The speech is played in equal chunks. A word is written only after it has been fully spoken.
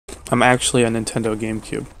I'm actually a Nintendo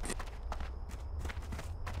GameCube.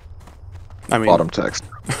 I mean... Bottom text.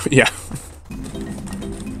 Yeah.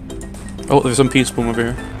 Oh, there's some pea spoon over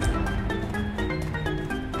here.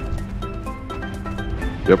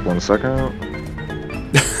 Yep, 1 second.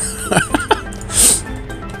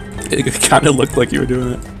 It kind of looked like you were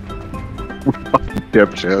doing it.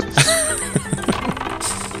 Dipshits.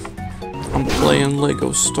 I'm playing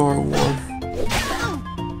Lego Star Wars.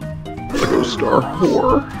 Lego Star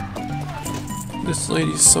Wars. This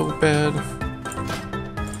lady's so bad.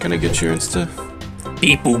 Can I get your Insta?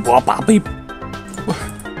 Beep boop bop bop beep.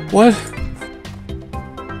 What?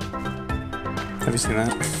 Have you seen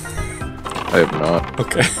that? I have not.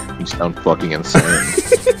 Okay. You sound fucking insane.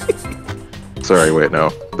 Sorry, wait, no.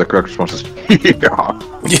 The correct response is yeah.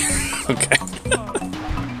 Okay.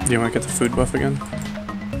 Do you want to get the food buff again?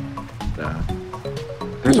 Nah.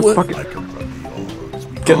 There's What? a fucking...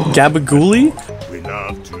 Gabagooli?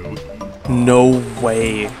 No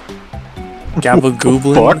way.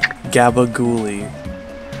 Gabagoolin? Fuck? Gabagooli.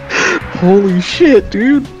 Holy shit,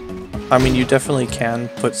 dude. I mean, you definitely can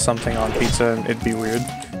put something on pizza and it'd be weird.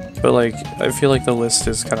 But, like, I feel like the list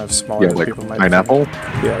is kind of smaller Yeah, than like people might pineapple?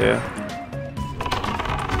 think. Yeah.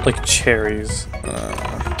 Like cherries.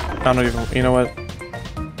 I don't even... You know what?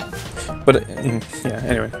 But, yeah,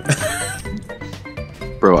 anyway.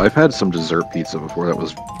 Bro, I've had some dessert pizza before that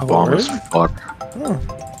was bomb as fuck. Oh,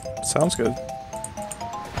 sounds good.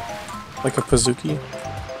 Like a Pazuki?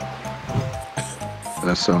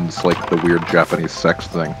 That sounds like the weird Japanese sex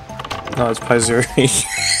thing. No, it's Paizuri.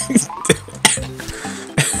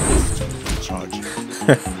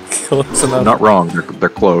 Close enough. Not wrong, they're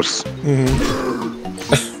close.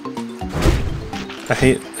 I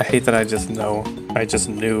hate that I just know. I just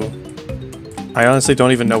knew. I honestly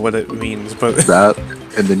don't even know what it means, but... That,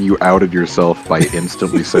 and then you outed yourself by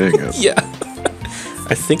instantly saying it. Yeah.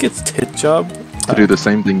 I think it's tit job. To do the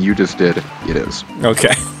same thing you just did, it is.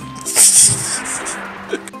 Okay.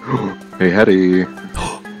 Hey, Heddy.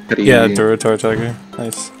 Heddy. Yeah, Duratar Tiger.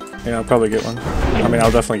 Nice. Yeah, I'll probably get one. I mean,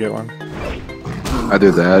 I'll definitely get one.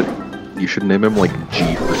 Either that, you should name him like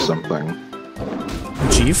Jeef or something.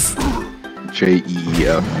 Jeef? Jeef.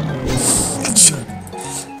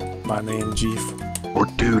 My name, Jeef. Or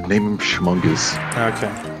dude, name him Schmungus.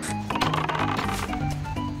 Okay.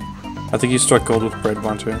 I think you struck gold with Bread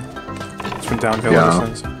Wanter. It's been downhill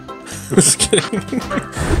ever since. Just kidding.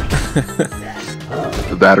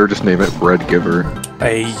 That or just name it Bread Giver.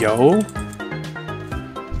 Hey, yo.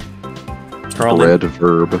 Or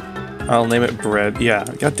I'll name it Bread. Yeah,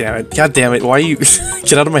 god damn it. God damn it. Why you...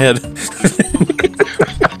 Get out of my head.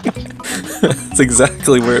 That's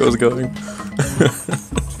exactly where it was going.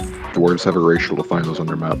 Dwarves have a racial to find those on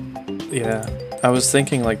their map. Yeah. I was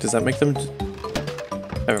thinking, like, does that make them...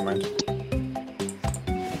 Never mind.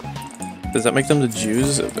 Does that make them the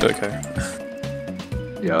Jews? Okay.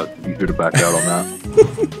 Yeah, you should have backed out on that.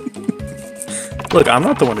 Look, I'm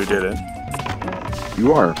not the one who did it.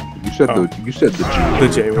 You are. You said the Jew. The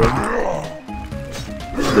J word.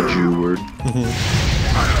 The Jew word.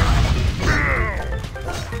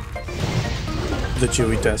 The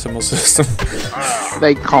Jewy decimal system.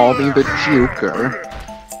 They call me the Joker.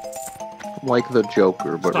 Like the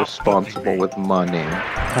Joker, but responsible with money.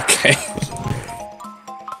 Okay.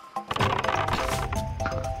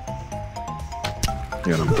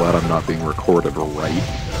 Yeah, and I'm glad I'm not being recorded right.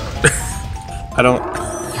 I don't...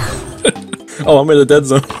 Oh, I'm in the dead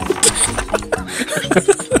zone.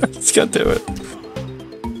 Just gotta do it.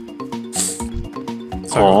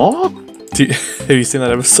 Aww? Have you seen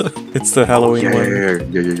that episode? It's the Halloween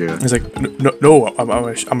one. Yeah. He's like, no,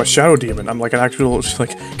 I'm a shadow demon. I'm like an actual... She's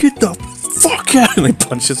like, get the fuck out! And he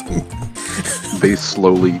punches him. They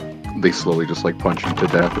slowly just like punch him to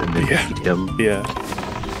death and then eat him. Yeah.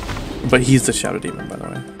 But he's the shadow demon, by the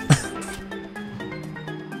way.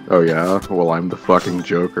 Oh yeah? Well, I'm the fucking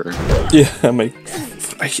Joker. Yeah, I'm like...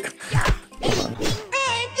 Hold on.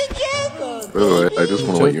 By the way, I just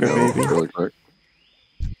want to let you know Joker, really quick.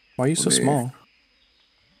 Why are you so small?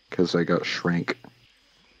 Because I got shrank.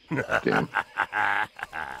 Damn.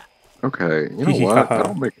 Okay, you know what?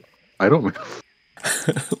 I don't make...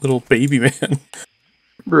 Little baby man.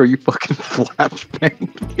 Bro, you fucking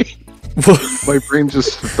flashbanged me. My brain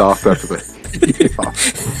just stopped after that.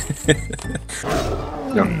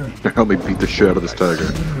 No, help me beat the shit out of this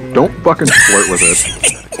tiger. Don't fucking flirt with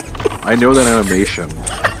it. I know that animation.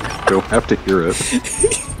 Don't have to hear it.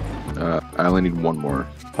 I only need one more.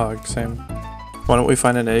 Pog, same. Why don't we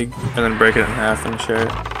find an egg and then break it in half and share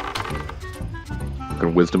it?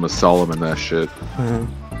 Fucking Wisdom of Solomon, that shit.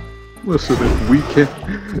 Listen,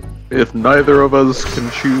 if neither of us can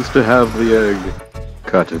choose to have the egg,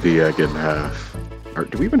 Cut the egg in half.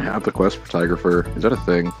 Do we even have the quest for tiger fur? Is that a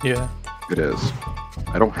thing? Yeah. It is.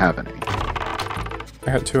 I don't have any.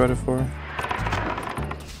 I got 2 out of 4.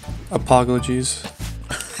 Apologies.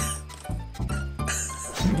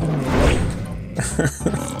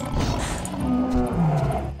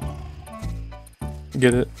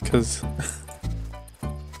 Get it? Cause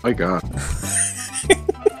My god.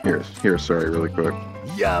 Here, sorry, really quick.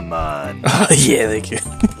 Yeah, man. yeah, thank you.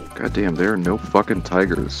 God damn, there are no fucking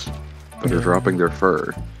tigers that are dropping their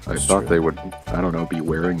fur. I thought they would, I don't know, be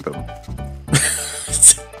wearing them.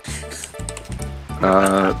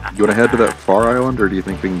 You want to head to that far island, or do you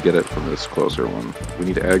think we can get it from this closer one? We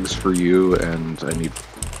need eggs for you, and I need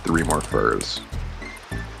 3 more furs.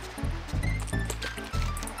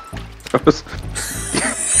 That was...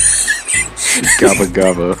 Gabba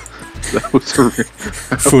gabba. That was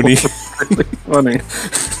Funny. Really funny.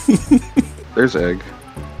 There's egg.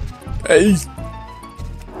 Hey. Egg.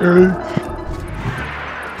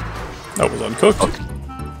 That was uncooked.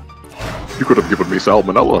 You could have given me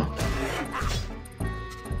salmonella.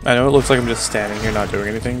 I know it looks like I'm just standing here not doing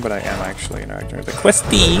anything, but I am actually interacting with the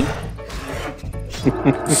questie.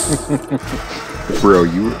 Bro,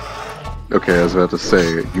 you... Okay, I was about to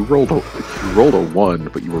say, you rolled a 1,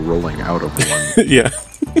 but you were rolling out of 1. Yeah.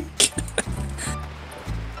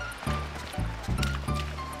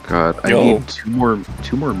 God, I need two more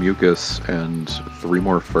mucus and 3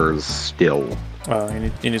 more furs still. Oh,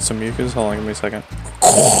 you need some mucus? Hold on, give me a second.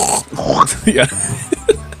 Yeah.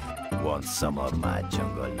 Want some of my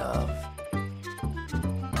jungle love?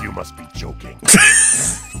 You must be joking.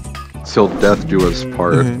 Till death do us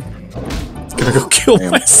part. Gonna go kill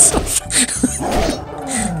myself.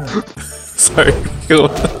 Sorry. Go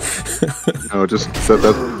on. No, just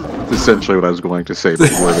that's essentially what I was going to say,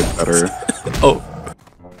 but worded better. Oh.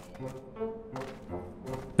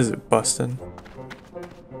 Is it bustin'?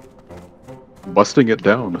 Busting it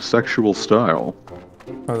down, sexual style.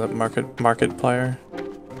 Oh, that market player.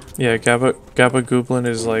 Yeah, Gabba Gooblin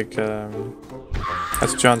is like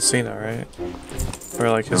that's John Cena, right? Where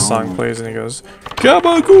like his song plays and he goes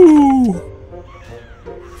Gabba Goo.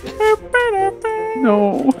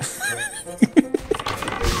 No.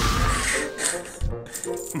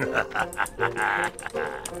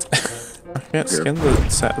 I can't skin the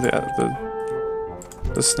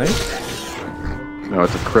snake. No,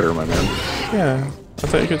 it's a critter, my man. Yeah, I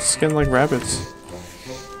thought you could skin like rabbits.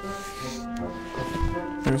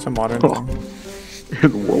 Maybe it's a modern thing.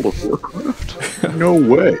 In World of Warcraft? No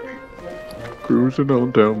way. Cruising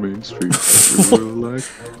on down Main Street. Like,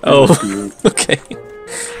 oh, okay.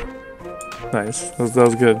 Nice. That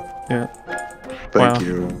was good. Yeah. Thank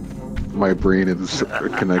you. My brain is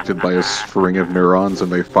connected by a string of neurons,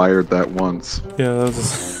 and they fired that once. Yeah, that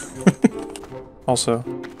was... Also...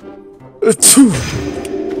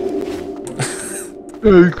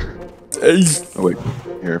 Oh wait,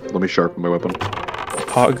 here, let me sharpen my weapon.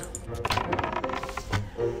 Pog.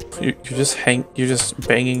 You're just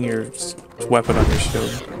banging your weapon on your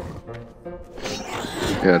shield.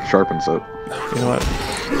 Yeah, it sharpens it. You know what?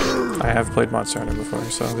 I have played Monster Hunter before,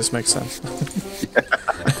 so this makes sense.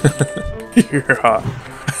 You're hot.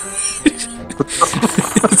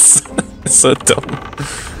 it's so dumb.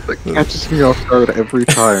 That catches me off guard every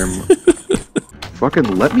time.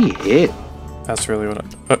 Fucking let me hit. That's really what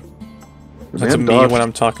that's me when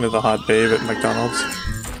I'm talking to the hot babe at McDonald's.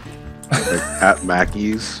 Like at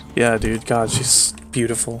Mackey's. Yeah, dude. God, she's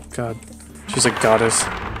beautiful. God, she's a goddess.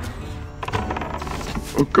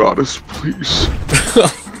 Oh, goddess, please.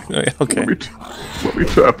 Okay. Let me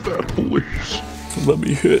tap that, please. Let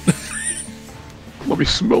me hit. Let me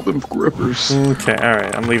smell them grippers. Okay,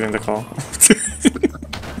 alright, I'm leaving the call.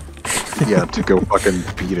 Yeah, to go fucking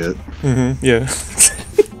beat it. Yeah.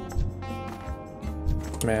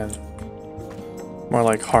 Man. More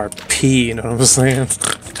like harpy, you know what I'm saying?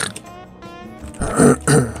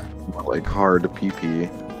 More like hard pee-pee.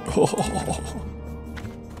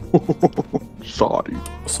 Sorry.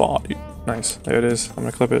 Sorry. Nice. There it is. I'm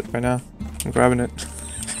gonna clip it right now. I'm grabbing it.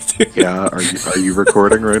 Yeah, are you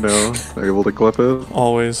recording right now? Are you able to clip it?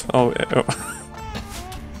 Always. Oh.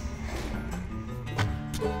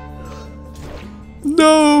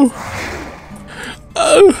 No!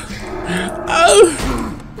 Oh!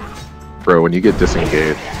 Bro, when you get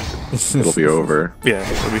disengaged, it'll be over. Yeah,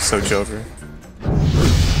 it'll be so jover.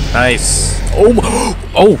 Nice. Oh my.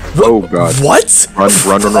 Oh. What? Oh god. What? Run.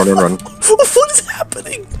 What is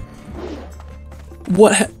happening?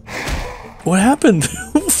 What happened?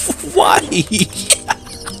 Why?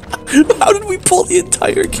 How did we pull the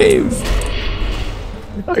entire cave?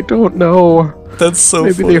 I don't know. That's so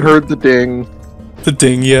Maybe funny. they heard the ding. The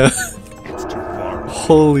ding, yeah. It's too far.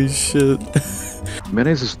 Holy shit.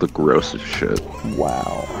 Mayonnaise is the grossest shit.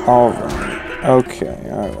 Wow. Alright. Okay,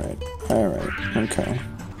 alright. Alright. Okay.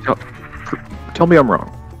 Tell me I'm wrong.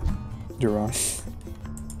 You're wrong.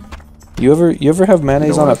 You ever have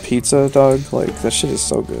mayonnaise know on a what? pizza, dog? Like, that shit is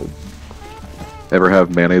so good. Ever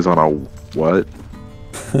have mayonnaise on a what?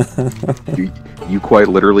 you quite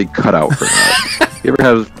literally cut out for that. You ever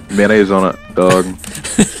have mayonnaise on a dog?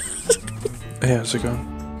 Hey, how's it going?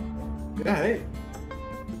 Yeah, hey.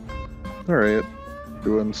 Alright.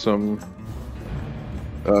 Doing some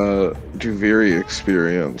Duviri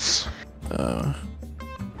experience.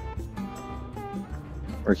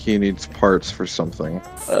 Or he needs parts for something.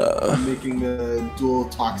 I'm making the dual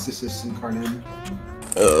Toxicist incarnate.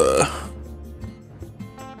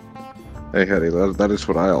 Hey Heddy, that is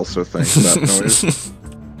what I also think, that noise.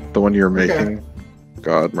 The one you're making. Okay.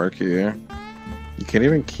 God, Marky. You can't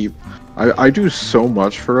even keep... I do so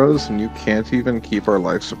much for us, and you can't even keep our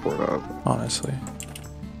life support up. Honestly.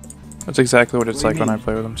 That's exactly what it's What do like you when I mean?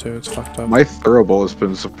 play with them too. It's fucked up. My Thurable has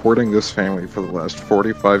been supporting this family for the last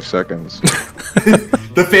 45 seconds.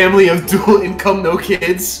 The family of dual income, no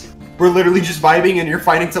kids. We're literally just vibing and you're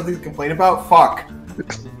finding something to complain about? Fuck.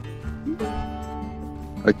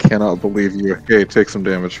 I cannot believe you. Okay, take some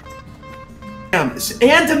damage. Damn.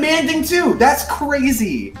 And demanding too! That's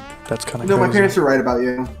crazy! That's kind of No, crazy. my parents are right about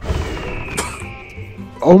you.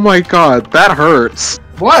 Oh my god, that hurts!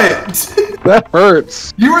 What? That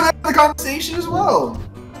hurts! You were there for the conversation as well.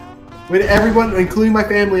 When everyone, including my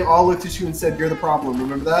family, all looked at you and said, "You're the problem."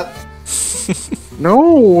 Remember that?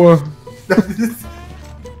 No!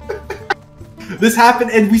 This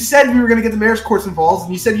happened, and we said we were gonna get the mayor's courts involved,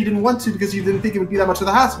 and you said you didn't want to because you didn't think it would be that much of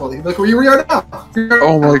the hassle. Look where we are now.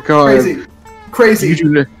 Oh my god. Crazy, crazy. You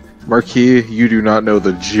do Marquis, you do not know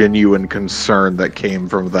the genuine concern that came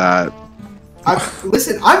from that.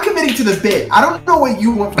 Listen, I'm committing to the bit. I don't know what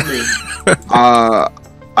you want from me.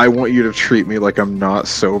 I want you to treat me like I'm not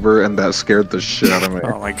sober, and that scared the shit out of me.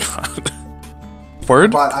 Oh my god.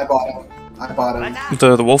 Word? I bought him. I bought him.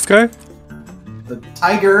 The wolf guy? The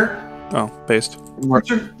tiger. Oh, based.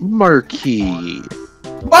 Marquis.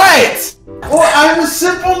 What? Well, I'm a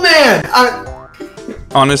simple man.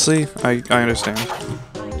 Honestly, I understand.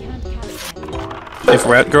 If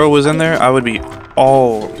Rat Girl was in there, I would be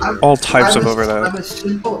all types of over that. I'm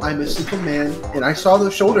a simple man, and I saw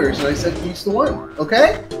those shoulders, and I said, he's the one.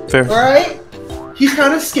 Okay? Fair. All right? He's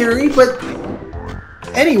kind of scary, but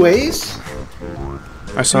anyways.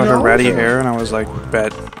 I saw You her know? ratty hair, and I was like,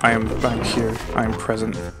 bet, I'm here. I am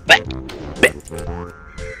present.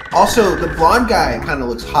 Also, the blonde guy kind of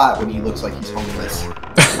looks hot when he looks like he's homeless.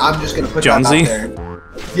 I'm just gonna put Jonesy? that out there.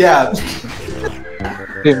 Yeah.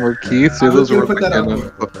 Hey Marquis, say I'm those gonna words put that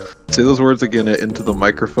again. Say those words again into the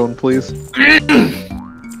microphone, please.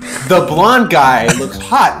 The blonde guy looks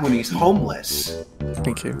hot when he's homeless.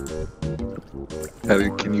 Thank you.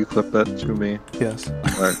 Heddy, can you clip that to me? Yes.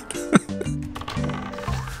 Alright.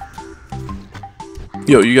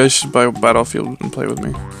 Yo, you guys should buy Battlefield and play with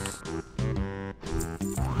me.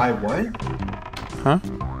 Buy what? Huh?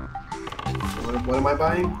 What am I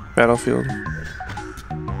buying? Battlefield.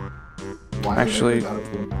 Why Actually,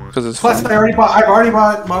 because it's plus, fun. I've already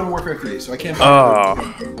bought Modern Warfare 3, so I can't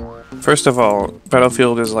buy it. First of all,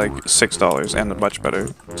 Battlefield is like $6 and much better.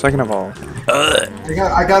 Second of all,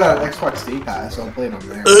 I got an Xbox Game Pass, so I'm playing on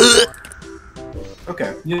there.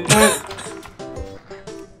 Okay. You know what?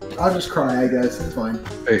 I'll just cry, I guess. It's fine.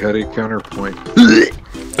 Hey Heddy, counterpoint.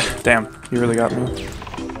 damn, you really got me.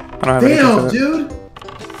 I don't have Damn, anything for that. dude!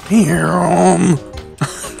 Damn.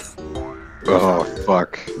 Oh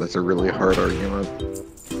fuck, that's a really hard argument.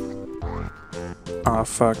 Oh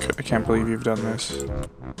fuck, I can't believe you've done this.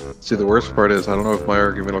 See, the worst part is I don't know if my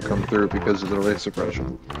argument will come through because of the delay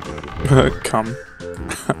suppression. Come.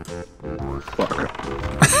 Fuck.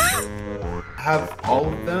 I have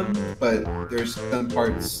all of them, but there's some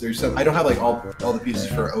parts, I don't have like all the pieces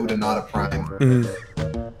for Oda not a Prime.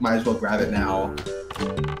 Might as well grab it now.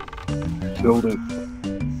 Build it.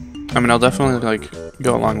 I mean, I'll definitely like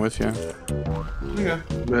go along with you. Okay.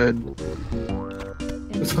 Man.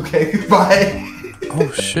 It's okay, bye.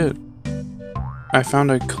 Oh shit. I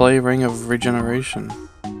found a clay ring of regeneration.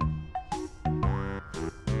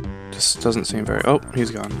 This doesn't seem very... Oh,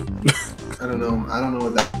 he's gone. I don't know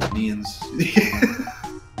what that means.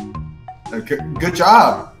 Okay, good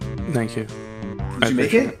job! Thank you. Did you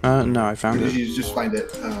make it? No, I Or found did it. you just find it?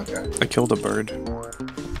 Oh, okay. I killed a bird.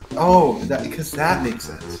 Oh, because that makes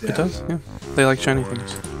sense. Yeah. It does, yeah. They like shiny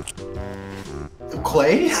things.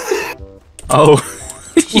 Clay? Oh.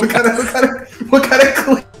 What kind of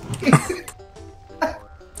clay?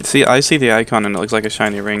 See, I see the icon and it looks like a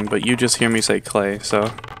shiny ring, but you just hear me say clay,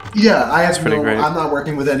 so Yeah, I have pretty no. great. I'm not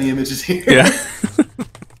working with any images here. yeah.